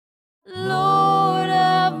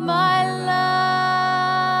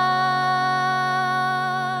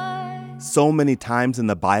So many times in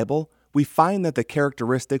the Bible, we find that the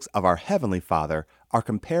characteristics of our Heavenly Father are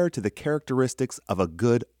compared to the characteristics of a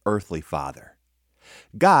good earthly father.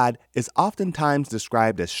 God is oftentimes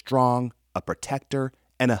described as strong, a protector,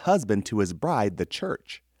 and a husband to his bride, the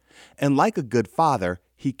church. And like a good father,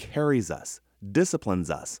 he carries us, disciplines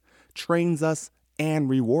us, trains us, and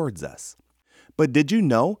rewards us. But did you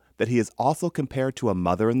know that he is also compared to a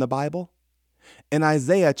mother in the Bible? In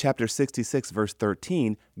Isaiah chapter 66, verse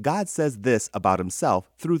 13, God says this about himself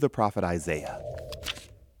through the prophet Isaiah.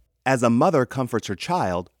 As a mother comforts her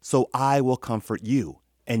child, so I will comfort you,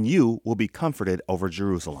 and you will be comforted over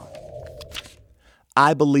Jerusalem.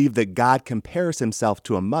 I believe that God compares himself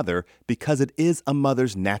to a mother because it is a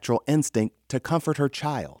mother's natural instinct to comfort her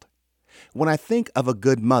child. When I think of a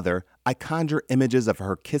good mother, I conjure images of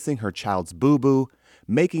her kissing her child's boo-boo,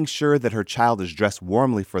 making sure that her child is dressed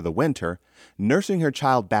warmly for the winter, nursing her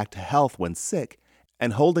child back to health when sick,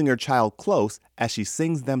 and holding her child close as she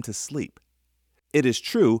sings them to sleep. It is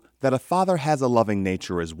true that a father has a loving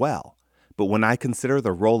nature as well, but when I consider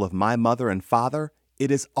the role of my mother and father,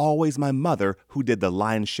 it is always my mother who did the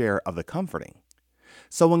lion's share of the comforting.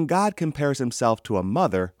 So when God compares himself to a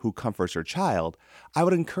mother who comforts her child, I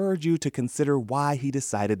would encourage you to consider why he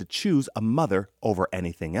decided to choose a mother over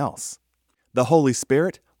anything else. The Holy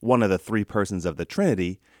Spirit, one of the three persons of the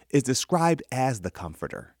Trinity, is described as the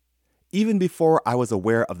Comforter. Even before I was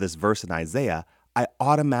aware of this verse in Isaiah, I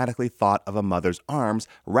automatically thought of a mother's arms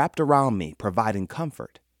wrapped around me, providing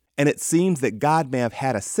comfort. And it seems that God may have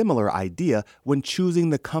had a similar idea when choosing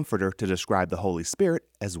the Comforter to describe the Holy Spirit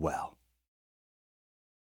as well.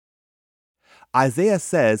 Isaiah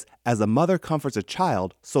says, as a mother comforts a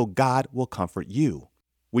child, so God will comfort you.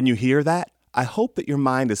 When you hear that, I hope that your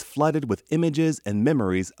mind is flooded with images and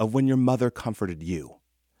memories of when your mother comforted you.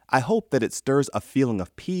 I hope that it stirs a feeling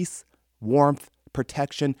of peace, warmth,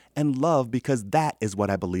 protection, and love because that is what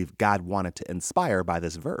I believe God wanted to inspire by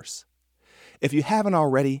this verse. If you haven't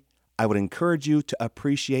already, I would encourage you to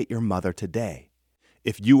appreciate your mother today.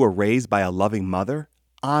 If you were raised by a loving mother,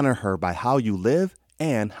 honor her by how you live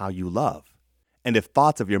and how you love. And if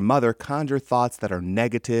thoughts of your mother conjure thoughts that are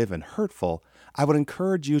negative and hurtful, I would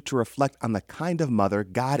encourage you to reflect on the kind of mother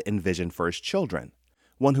God envisioned for his children,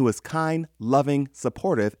 one who is kind, loving,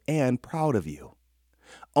 supportive, and proud of you.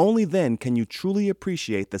 Only then can you truly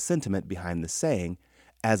appreciate the sentiment behind the saying,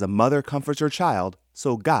 as a mother comforts her child,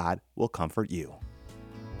 so God will comfort you.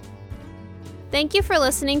 Thank you for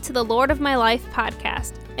listening to the Lord of My Life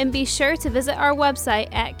podcast, and be sure to visit our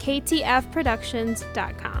website at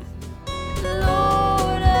ktfproductions.com.